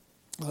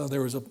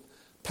 there was a,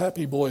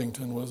 Pappy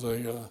Boyington was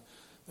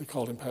they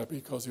called him Pappy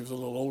because he was a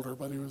little older,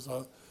 but he was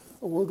a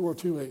World War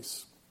II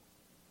ace,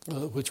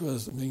 which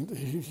was,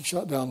 he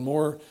shot down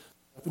more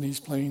Japanese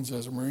planes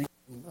as a Marine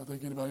than I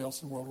think anybody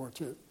else in World War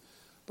II.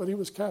 But he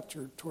was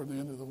captured toward the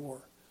end of the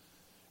war.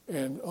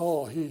 And,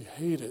 he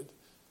hated,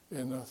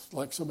 and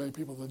like so many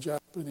people, the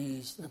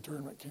Japanese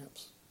internment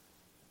camps.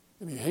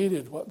 And he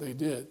hated what they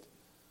did.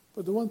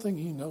 But the one thing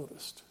he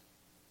noticed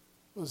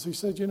was he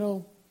said,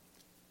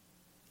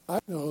 I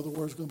know the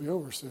war's going to be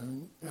over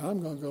soon, and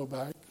I'm going to go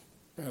back,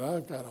 and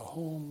I've got a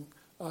home,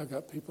 I've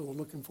got people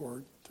looking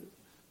forward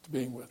to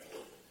being with.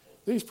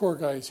 These poor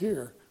guys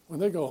here, when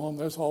they go home,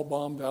 they're all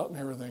bombed out and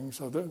everything,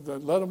 so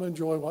let them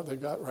enjoy what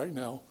they've got right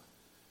now.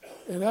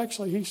 And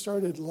actually, he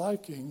started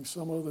liking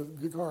some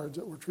of the guards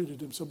that were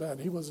treated him so bad.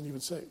 He wasn't even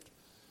saved.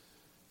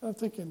 And I'm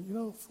thinking,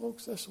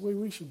 folks, that's the way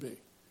we should be.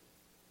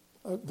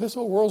 This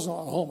whole world's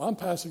not home. I'm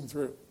passing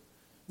through.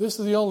 This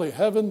is the only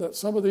heaven that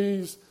some of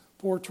these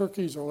poor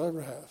turkeys will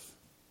ever have.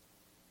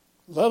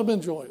 Let them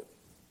enjoy it.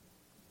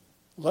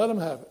 Let them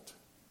have it.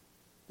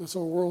 This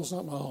whole world's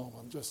not my home.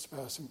 I'm just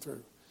passing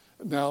through.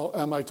 Now,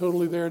 am I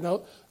totally there?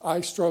 No,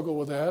 I struggle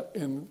with that,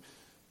 and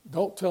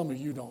don't tell me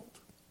you don't.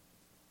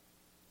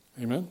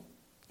 Amen?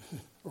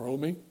 Or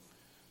me?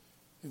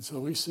 And so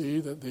we see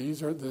that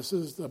this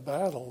is the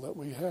battle that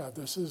we have.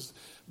 This is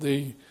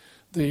the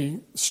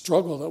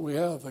struggle that we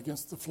have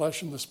against the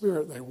flesh and the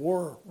spirit. They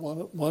war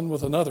one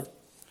with another.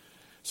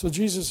 So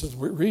Jesus'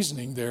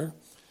 reasoning there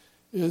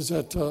is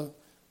that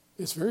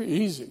it's very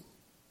easy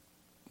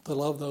to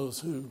love those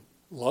who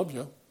love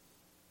you.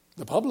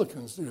 The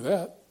publicans do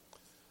that.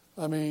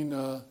 I mean,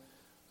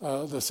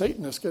 the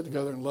Satanists get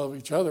together and love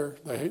each other.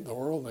 They hate the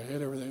world. They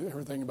hate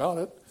everything about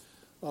it.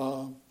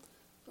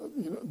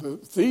 The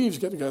thieves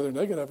get together and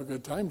they can have a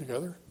good time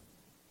together.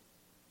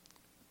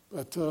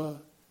 But do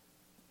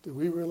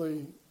we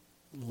really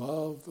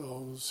love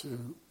those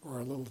who are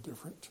a little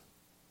different?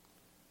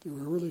 Do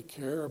we really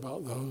care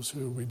about those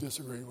who we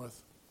disagree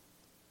with?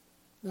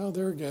 Now,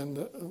 there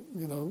again,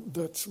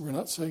 we're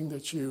not saying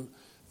that you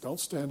don't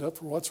stand up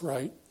for what's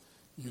right.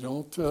 You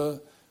don't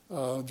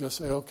just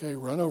say, okay,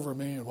 run over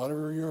me and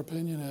whatever your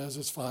opinion is,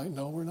 it's fine.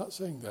 No, we're not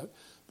saying that.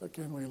 But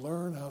can we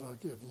learn how to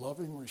give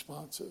loving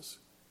responses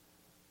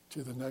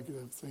to the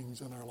negative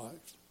things in our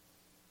lives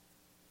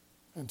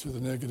and to the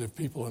negative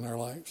people in our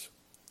lives?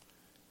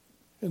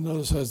 And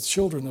notice, as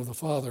children of the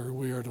Father,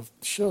 we are to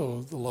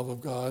show the love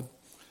of God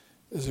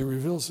as he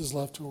reveals his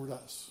love toward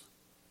us.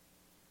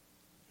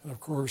 And of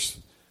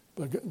course,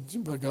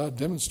 but God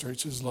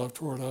demonstrates his love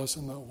toward us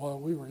in that while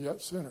we were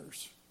yet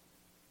sinners,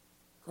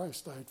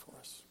 Christ died for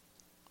us.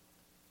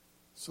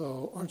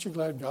 So aren't you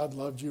glad God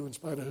loved you in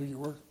spite of who you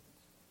were?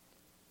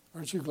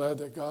 Aren't you glad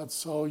that God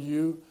saw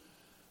you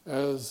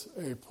as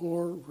a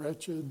poor,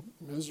 wretched,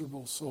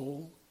 miserable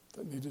soul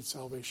that needed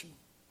salvation?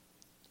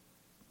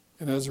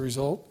 And as a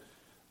result,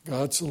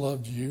 God so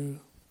loved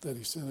you that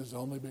he sent his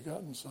only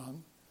begotten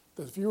Son,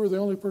 that if you were the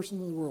only person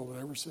in the world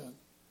that ever sinned,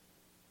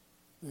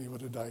 then he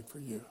would have died for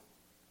you,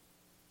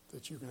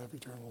 that you could have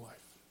eternal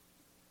life.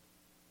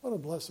 What a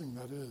blessing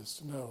that is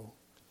to know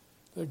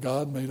that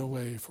God made a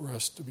way for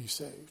us to be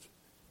saved.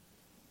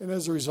 And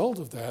as a result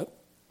of that,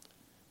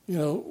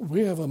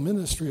 we have a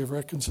ministry of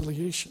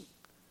reconciliation.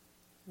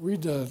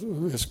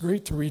 It's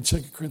great to read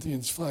 2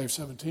 Corinthians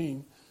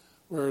 5:17,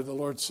 where the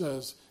Lord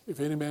says, if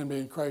any man be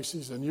in Christ,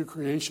 he's a new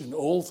creation.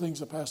 Old things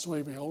have passed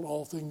away. Behold,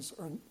 all things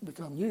are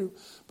become new.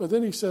 But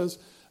then he says,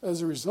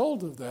 as a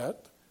result of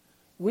that,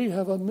 we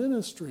have a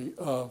ministry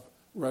of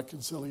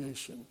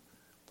reconciliation.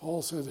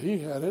 Paul said he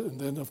had it,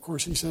 and then, of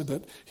course, he said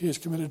that he has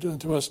committed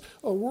unto us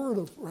a word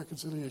of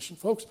reconciliation.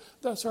 Folks,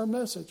 that's our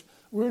message.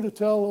 We're to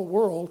tell the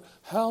world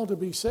how to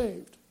be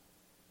saved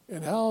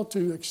and how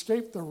to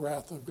escape the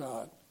wrath of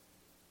God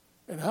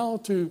and how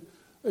to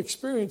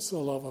experience the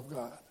love of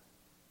God.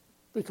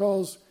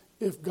 Because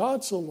if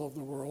God so loved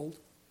the world,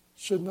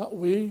 should not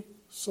we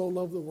so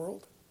love the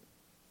world?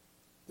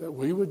 That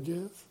we would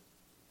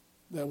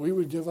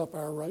give up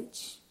our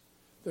rights,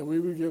 that we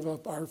would give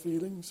up our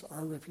feelings,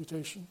 our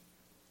reputation,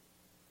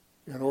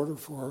 in order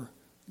for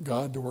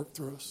God to work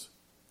through us.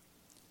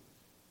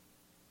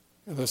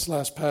 In this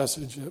last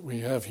passage that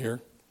we have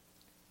here,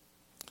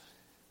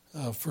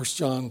 1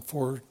 John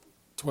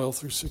 4:12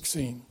 through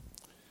 16.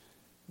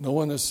 No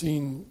one has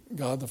seen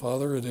God the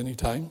Father at any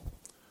time.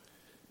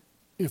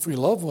 If we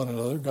love one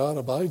another, God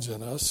abides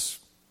in us,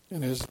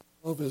 and his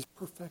love is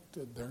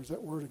perfected. There's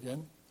that word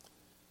again.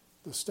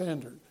 The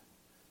standard.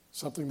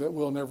 Something that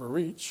we'll never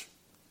reach.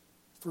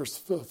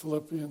 First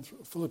Philippians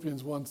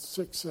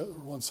 1:6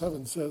 or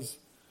 1:7 says,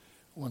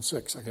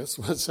 1:6 I guess,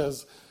 it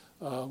says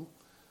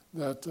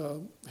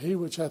that he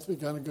which hath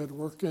begun a good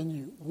work in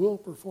you will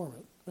perform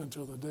it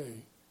until the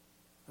day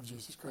of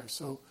Jesus Christ.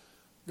 So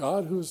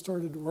God who has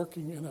started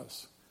working in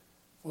us,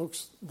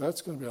 folks,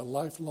 that's going to be a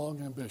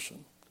lifelong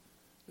ambition,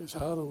 is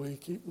how do we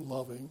keep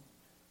loving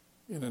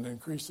in an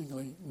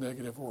increasingly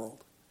negative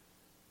world?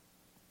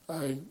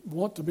 I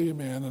want to be a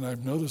man, and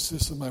I've noticed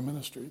this in my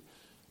ministry,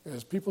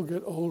 as people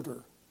get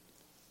older,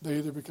 they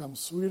either become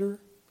sweeter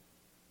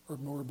or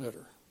more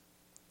bitter.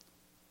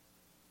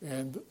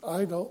 And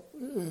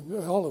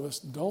all of us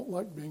don't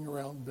like being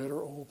around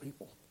bitter old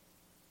people.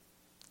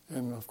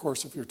 And of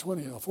course, if you're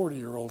 20, a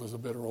 40-year-old is a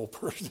bitter old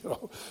person,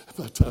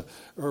 but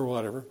or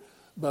whatever.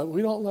 But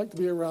we don't like to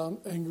be around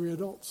angry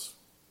adults.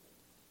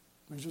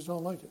 We just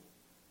don't like it.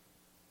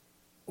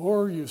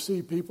 Or you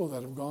see people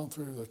that have gone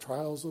through the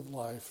trials of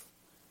life,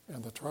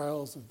 and the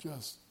trials have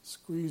just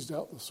squeezed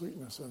out the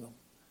sweetness in them.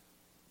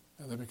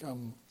 And they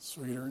become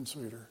sweeter and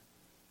sweeter.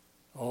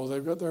 Oh,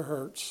 they've got their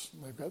hurts,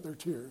 they've got their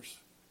tears.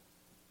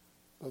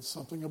 But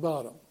something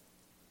about them,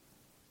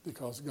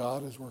 because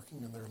God is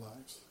working in their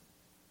lives.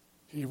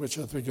 He which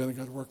hath begun a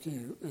good work in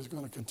you is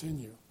going to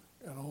continue.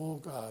 And oh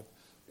God,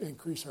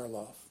 increase our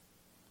love.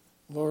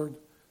 Lord,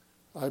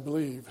 I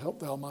believe, help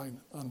thou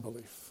mine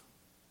unbelief.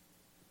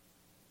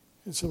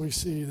 And so we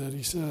see that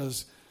he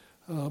says,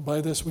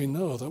 by this we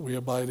know that we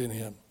abide in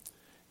him,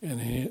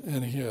 and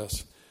he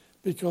is,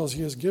 because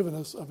he has given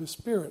us of his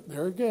Spirit.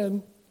 There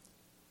again,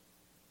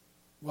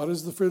 what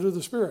is the fruit of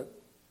the Spirit?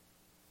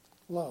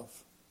 Love.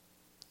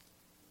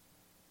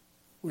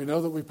 We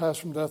know that we pass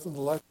from death into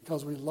life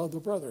because we love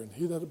the brethren.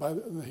 He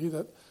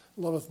that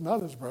loveth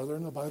not his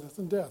brethren abideth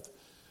in death.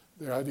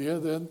 The idea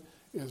then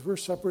is we're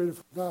separated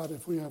from God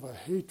if we have a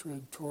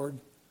hatred toward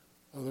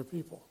other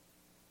people.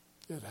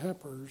 It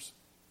hampers,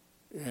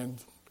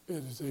 and it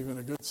is even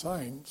a good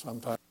sign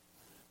sometimes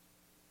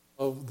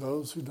of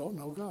those who don't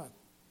know God.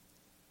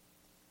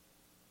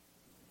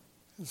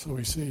 And so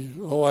we see, I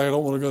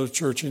don't want to go to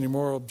church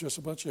anymore. I'm just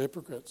a bunch of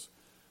hypocrites.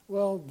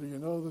 Well, do you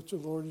know that the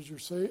Lord is your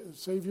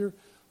Savior?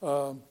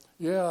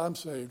 Yeah, I'm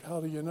saved. How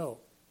do you know?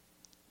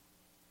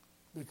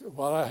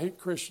 Well, I hate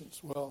Christians.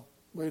 Well,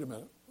 wait a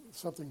minute.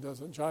 Something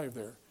doesn't jive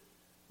there.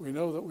 We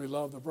know that we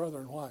love the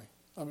brethren. Why?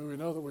 We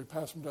know that we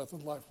pass from death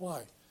into life.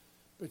 Why?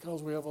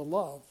 Because we have a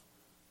love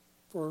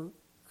for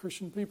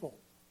Christian people.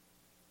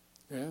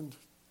 And,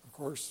 of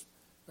course,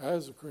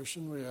 as a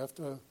Christian, we have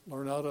to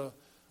learn how to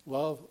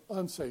love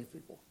unsaved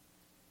people.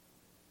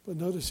 But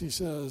notice he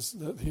says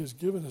that he has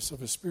given us of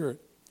his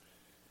Spirit.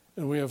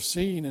 And we have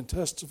seen and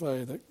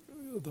testified that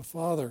the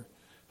Father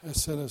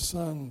has sent his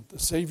Son, the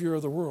Savior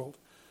of the world.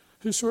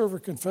 Whosoever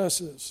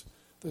confesses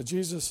that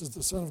Jesus is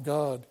the Son of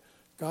God,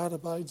 God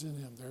abides in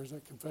him. There's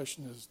that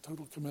confession, his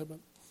total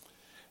commitment.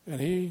 And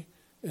he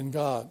in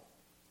God.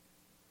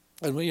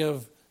 And we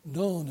have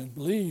known and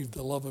believed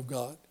the love of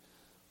God,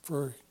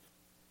 for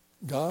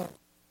God,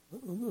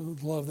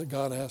 the love that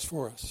God has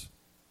for us.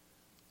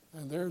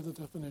 And there the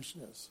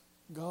definition is,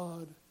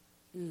 God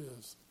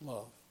is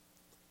love.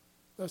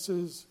 That's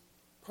his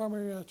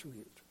primary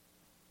attribute,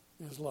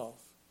 is love.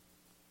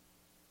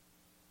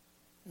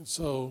 And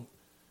so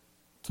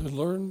to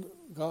learn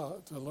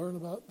God, to learn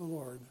about the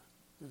Lord,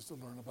 is to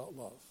learn about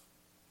love.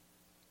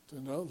 To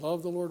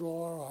love the Lord with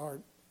all our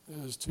heart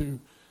is to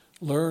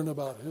learn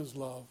about his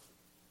love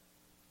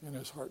in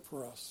his heart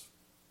for us.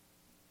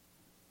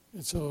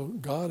 And so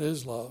God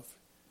is love,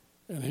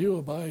 and he who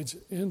abides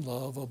in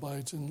love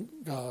abides in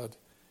God,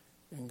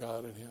 and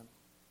God in him.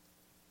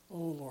 Oh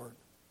Lord,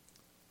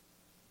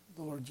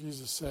 the Lord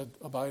Jesus said,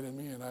 abide in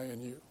me and I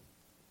in you.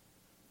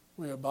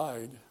 We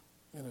abide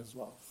in his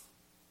love.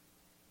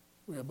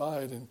 We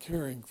abide in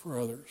caring for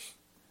others.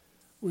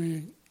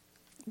 We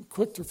are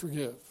quick to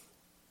forgive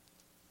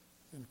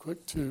and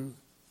quick to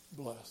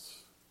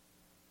bless.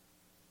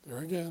 There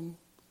again,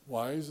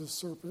 wise as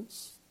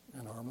serpents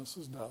and harmless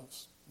as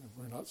doves. And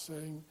we're not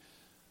saying,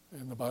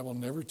 and the Bible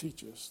never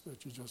teaches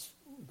that you just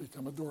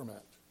become a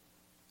doormat.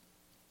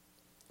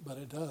 But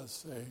it does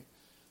say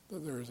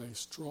that there is a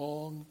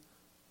strong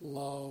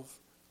love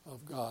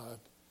of God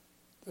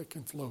that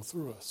can flow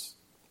through us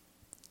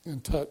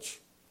and touch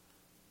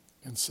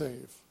and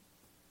save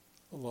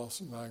a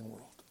lost and dying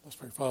world. Let's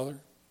pray. Father,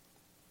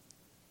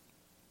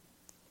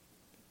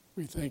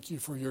 we thank you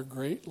for your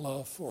great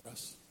love for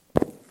us.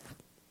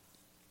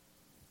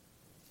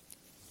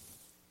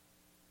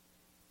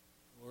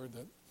 Lord,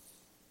 that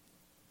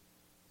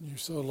you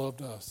so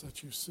loved us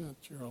that you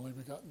sent your only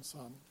begotten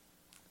Son.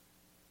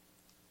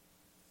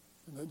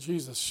 and that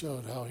Jesus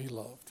showed how he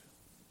loved.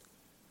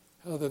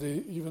 How that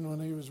even when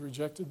he was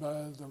rejected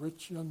by the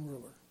rich young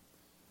ruler,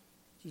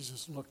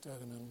 Jesus looked at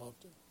him and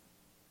loved him.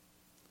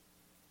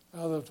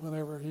 How that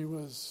whenever he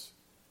was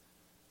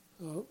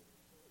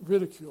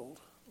ridiculed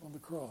on the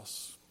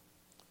cross,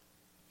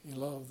 he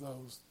loved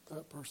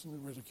that person who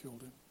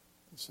ridiculed him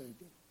and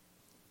saved him.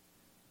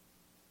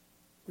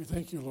 We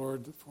thank you,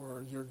 Lord,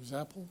 for your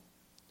example.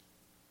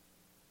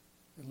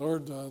 And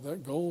Lord,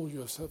 that goal you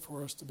have set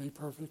for us to be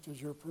perfect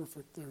as you're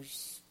perfect,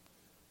 there's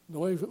no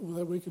way that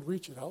we could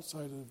reach it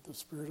outside of the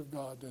Spirit of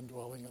God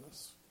indwelling in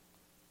us.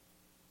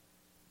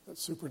 That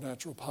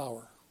supernatural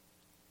power,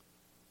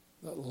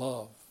 that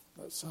love,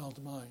 that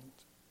sound mind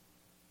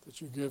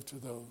that you give to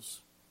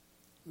those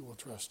who will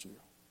trust you.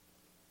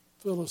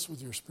 Fill us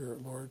with your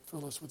Spirit, Lord.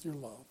 Fill us with your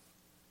love.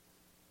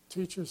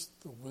 Teach us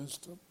the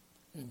wisdom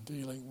in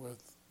dealing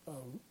with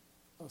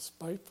a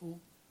spiteful,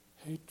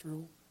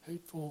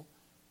 hateful,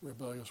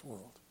 rebellious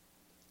world.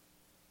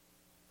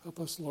 Help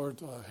us, Lord,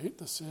 to hate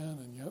the sin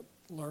and yet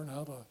learn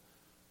how to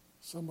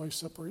some way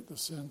separate the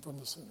sin from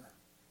the sinner.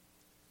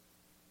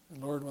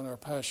 And Lord, when our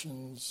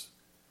passions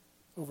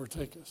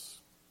overtake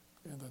us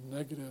and the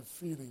negative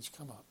feelings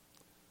come up,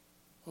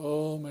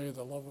 oh, may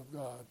the love of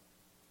God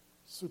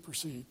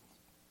supersede.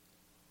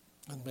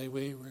 And may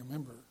we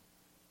remember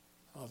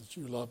how that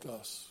you loved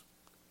us.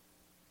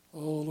 Oh,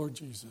 Lord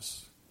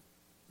Jesus,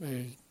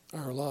 may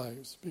our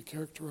lives be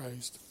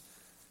characterized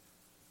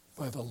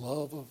by the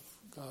love of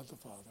God the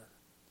Father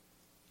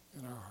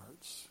in our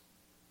hearts.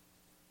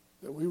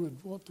 That we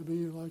would want to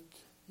be like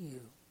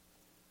you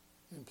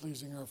in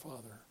pleasing our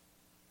Father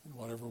in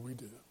whatever we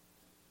do.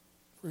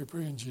 For we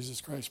pray in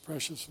Jesus Christ's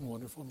precious and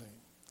wonderful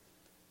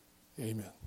name. Amen.